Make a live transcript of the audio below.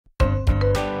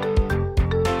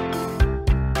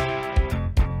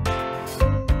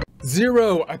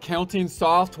Xero accounting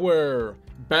software,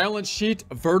 balance sheet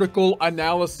vertical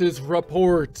analysis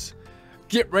report.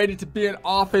 Get ready to be an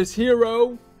office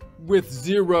hero with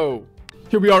Xero.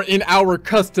 Here we are in our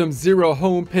custom Xero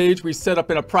homepage we set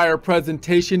up in a prior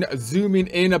presentation, zooming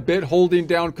in a bit, holding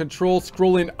down control,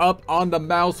 scrolling up on the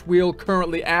mouse wheel,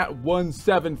 currently at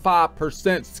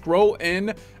 175%. Scroll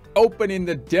in, opening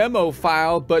the demo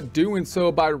file, but doing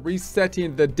so by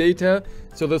resetting the data.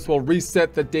 So this will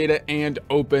reset the data and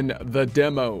open the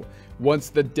demo. Once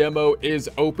the demo is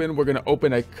open, we're going to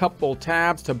open a couple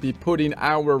tabs to be putting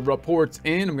our reports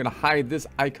in. I'm going to hide this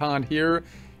icon here.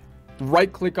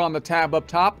 Right click on the tab up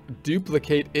top,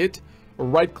 duplicate it.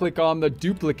 Right click on the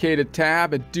duplicated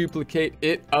tab and duplicate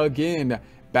it again.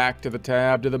 Back to the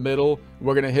tab to the middle.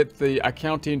 We're going to hit the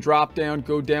accounting drop down,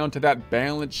 go down to that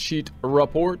balance sheet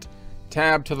report,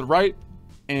 tab to the right,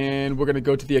 and we're going to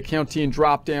go to the accounting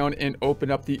drop down and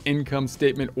open up the income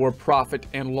statement or profit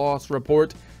and loss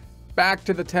report. Back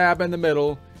to the tab in the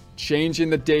middle, changing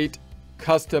the date,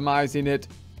 customizing it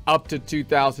up to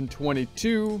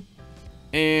 2022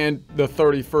 and the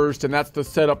 31st, and that's the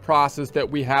setup process that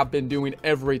we have been doing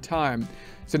every time.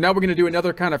 So now we're going to do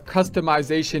another kind of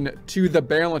customization to the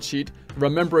balance sheet,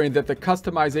 remembering that the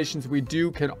customizations we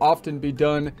do can often be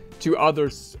done to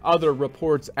other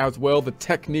reports as well. The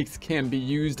techniques can be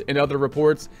used in other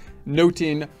reports,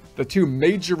 noting the two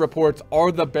major reports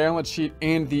are the balance sheet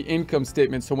and the income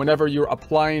statement. So whenever you're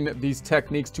applying these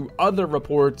techniques to other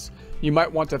reports, you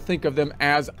might want to think of them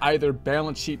as either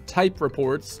balance sheet type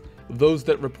reports, those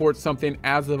that report something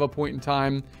as of a point in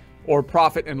time, or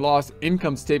profit and loss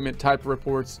income statement type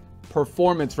reports,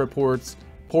 performance reports,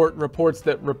 reports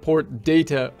that report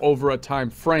data over a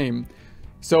time frame.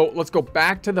 So let's go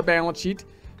back to the balance sheet.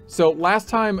 So last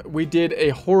time we did a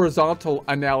horizontal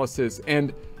analysis,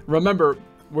 and remember,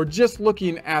 we're just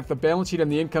looking at the balance sheet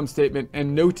and the income statement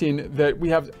and noting that we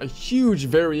have a huge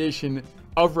variation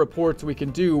of reports we can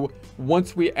do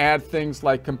once we add things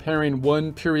like comparing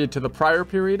one period to the prior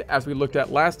period, as we looked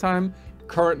at last time,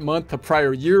 current month to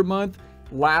prior year month,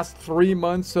 last 3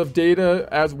 months of data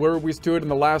as where we stood in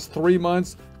the last 3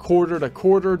 months, quarter to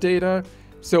quarter data.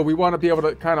 So we want to be able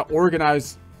to kind of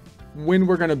organize when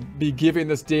we're going to be giving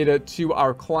this data to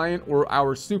our client or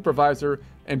our supervisor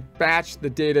and batch the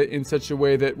data in such a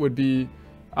way that would be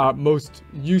most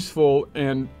useful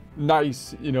and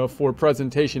nice, for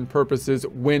presentation purposes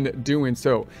when doing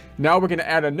so. Now we're going to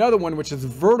add another one, which is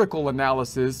vertical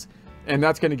analysis, and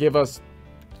that's going to give us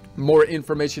more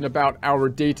information about our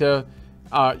data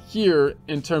here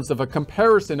in terms of a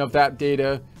comparison of that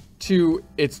data to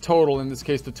its total, in this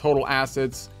case, the total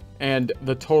assets and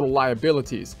the total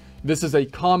liabilities. This is a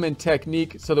common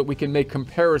technique so that we can make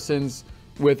comparisons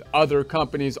with other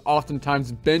companies,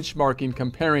 oftentimes benchmarking,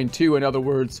 comparing to, in other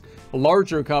words,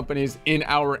 larger companies in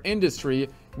our industry.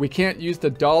 We can't use the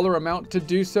dollar amount to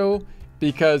do so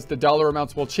because the dollar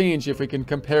amounts will change. If we can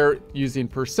compare using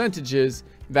percentages,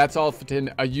 that's often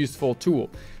a useful tool.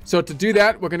 So to do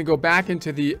that, we're going to go back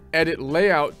into the edit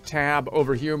layout tab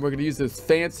over here, and we're going to use this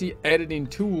fancy editing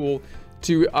tool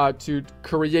to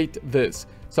create this.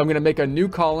 So I'm going to make a new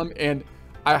column, and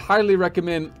I highly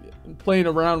recommend playing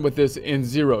around with this in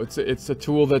Xero. It's a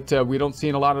tool that we don't see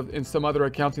in some other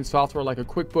accounting software like a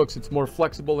QuickBooks. It's more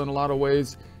flexible in a lot of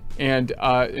ways, and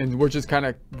we're just kind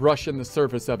of brushing the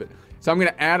surface of it. So I'm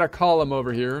going to add a column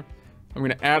over here. I'm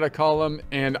going to add a column,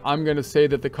 and I'm going to say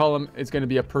that the column is going to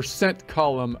be a percent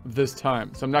column this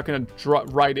time. So I'm not going to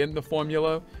write in the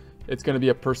formula. It's going to be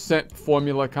a percent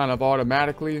formula kind of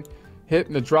automatically.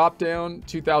 Hitting the drop down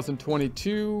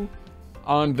 2022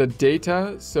 on the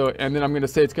data. So, and then I'm going to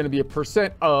say it's going to be a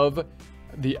percent of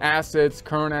the assets,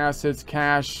 current assets,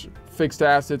 cash, fixed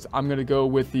assets. I'm going to go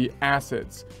with the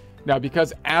assets. Now,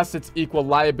 because assets equal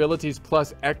liabilities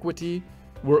plus equity,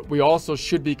 we also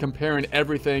should be comparing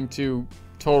everything to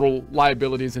total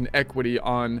liabilities and equity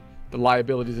on the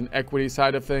liabilities and equity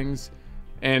side of things.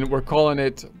 And we're calling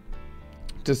it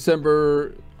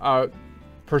December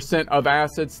percent of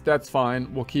assets. That's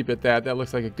fine. We'll keep it that. That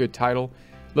looks like a good title.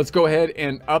 Let's go ahead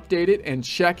and update it and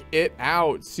check it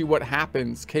out. See what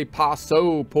happens. Que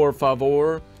paso, por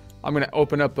favor. I'm going to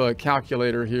open up a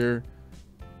calculator here,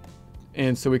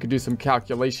 and so we can do some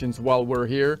calculations while we're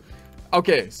here.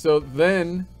 Okay, so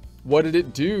then what did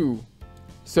it do?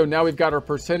 So now we've got our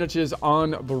percentages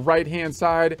on the right hand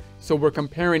side. So we're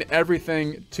comparing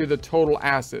everything to the total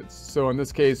assets. So in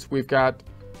this case, we've got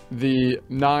the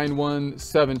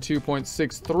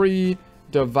 9172.63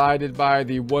 divided by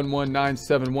the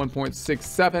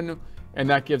 11971.67, and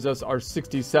that gives us our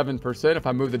 67% if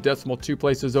I move the decimal 2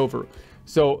 places over.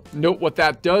 So note what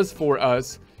that does for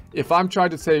us. if I'm trying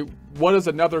to say, what does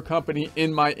another company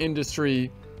in my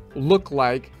industry look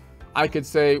like? I could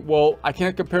say, well, I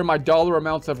can't compare my dollar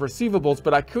amounts of receivables,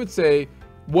 but I could say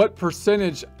what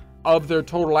percentage of their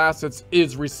total assets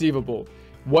is receivable?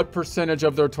 What percentage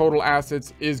of their total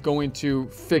assets is going to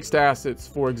fixed assets,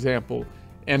 for example?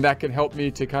 And that can help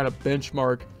me to kind of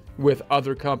benchmark with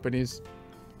other companies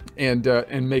and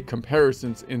make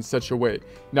comparisons in such a way.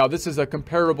 Now, this is a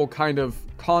comparable kind of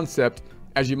concept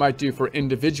as you might do for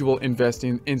individual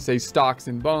investing in, say, stocks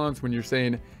and bonds, when you're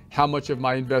saying how much of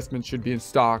my investment should be in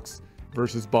stocks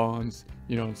versus bonds,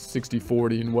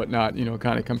 60-40 and whatnot,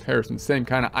 kind of comparison. Same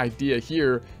kind of idea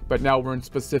here, but now we're in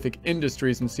specific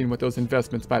industries and seeing what those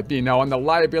investments might be. Now, on the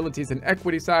liabilities and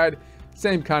equity side,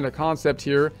 same kind of concept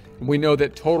here. We know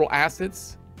that total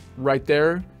assets right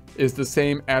there is the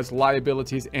same as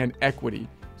liabilities and equity.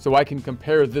 So I can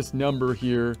compare this number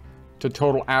here to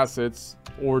total assets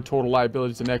or total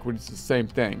liabilities and equity. It's the same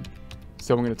thing.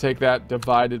 So I'm going to take that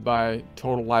divided by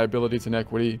total liabilities and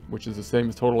equity, which is the same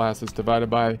as total assets, divided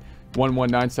by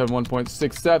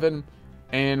 11971.67,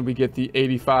 and we get the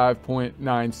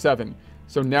 85.97.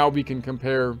 So now we can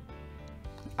compare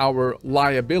our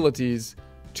liabilities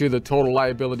to the total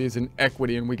liabilities and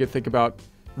equity, and we can think about,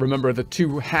 remember, the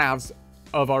two halves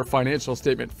of our financial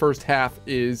statement. First half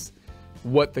is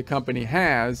what the company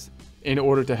has in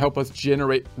order to help us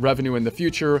generate revenue in the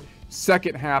future.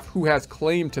 Second half, who has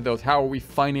claim to those? How are we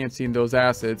financing those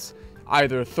assets?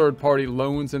 Either third-party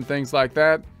loans and things like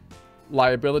that,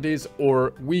 liabilities,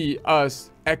 or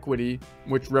us, equity,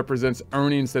 which represents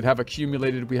earnings that have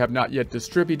accumulated, we have not yet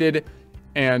distributed,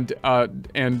 and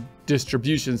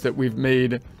distributions that we've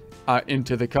made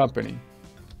into the company.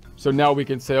 So now we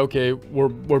can say, okay,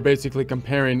 we're basically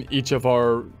comparing each of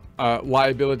our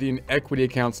liability and equity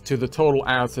accounts to the total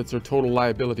assets or total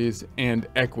liabilities and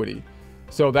equity.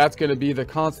 So that's going to be the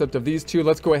concept of these two.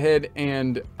 Let's go ahead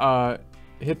and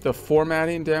hit the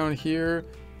formatting down here.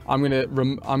 I'm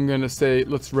gonna say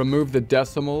let's remove the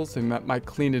decimals, and that might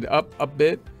clean it up a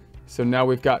bit. So now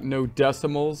we've got no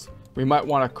decimals. We might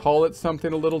want to call it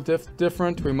something a little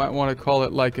different. We might want to call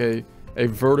it like a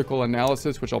vertical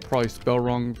analysis, which I'll probably spell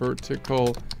wrong.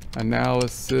 Vertical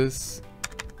analysis,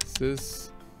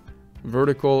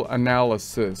 vertical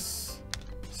analysis,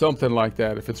 something like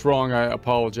that. If it's wrong, I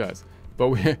apologize. But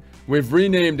we've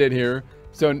renamed it here.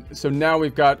 So now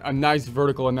we've got a nice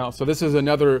vertical analysis. So this is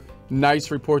another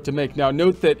nice report to make. Now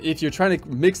note that if you're trying to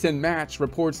mix and match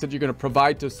reports that you're going to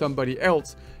provide to somebody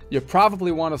else, you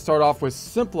probably want to start off with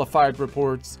simplified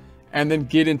reports and then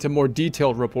get into more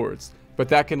detailed reports. But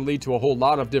that can lead to a whole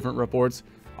lot of different reports.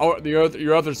 Or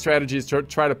your other strategy is to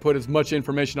try to put as much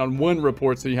information on one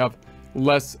report so you have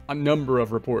a number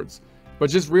of reports. But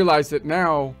just realize that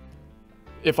now,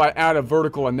 if I add a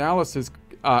vertical analysis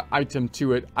item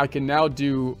to it, I can now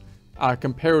do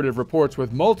comparative reports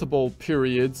with multiple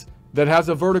periods that has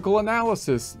a vertical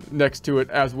analysis next to it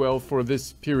as well for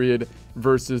this period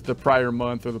versus the prior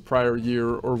month or the prior year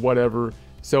or whatever.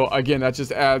 So again, that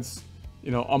just adds,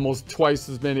 almost twice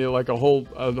as many, like the whole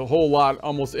lot,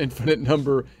 almost infinite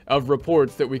number of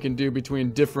reports that we can do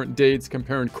between different dates,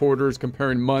 comparing quarters,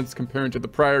 comparing months, comparing to the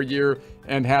prior year,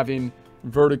 and having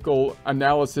vertical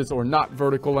analysis or not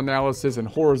vertical analysis, and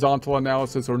horizontal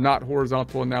analysis or not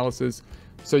horizontal analysis.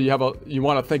 So you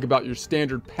want to think about your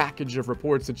standard package of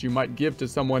reports that you might give to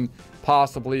someone,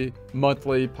 possibly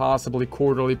monthly, possibly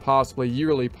quarterly, possibly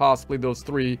yearly, possibly those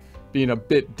three being a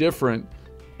bit different,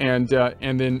 and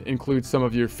then include some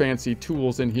of your fancy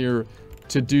tools in here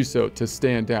to do so, to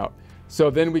stand out. So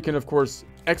then we can, of course,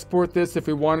 export this if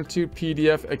we wanted to,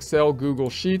 PDF, Excel, Google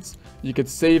Sheets. You could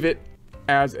save it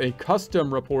as a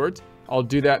custom report. I'll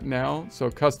do that now.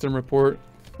 So custom report,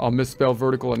 I'll misspell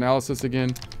vertical analysis again.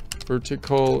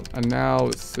 Vertical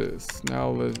analysis,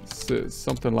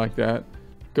 something like that.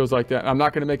 Goes like that. I'm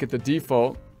not going to make it the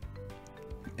default.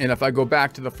 And if I go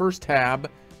back to the first tab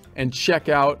and check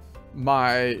out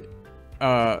my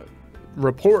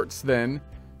reports, then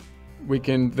we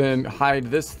can then hide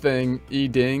this thing,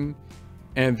 eding,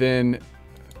 and then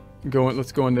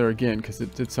let's go in there again because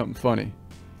it did something funny.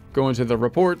 Go into the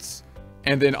reports,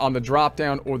 and then on the drop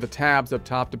down or the tabs up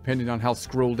top, depending on how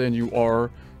scrolled in you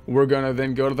are, we're going to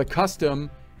then go to the custom,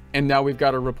 and now we've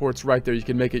got our reports right there. You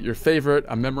can make it your favorite,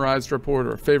 a memorized report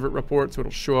or a favorite report, so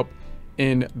it'll show up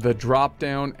in the drop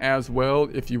down as well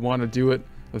if you want to do it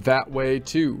that way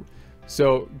too.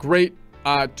 So great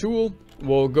tool.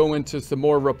 We'll go into some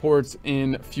more reports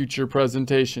in future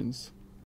presentations.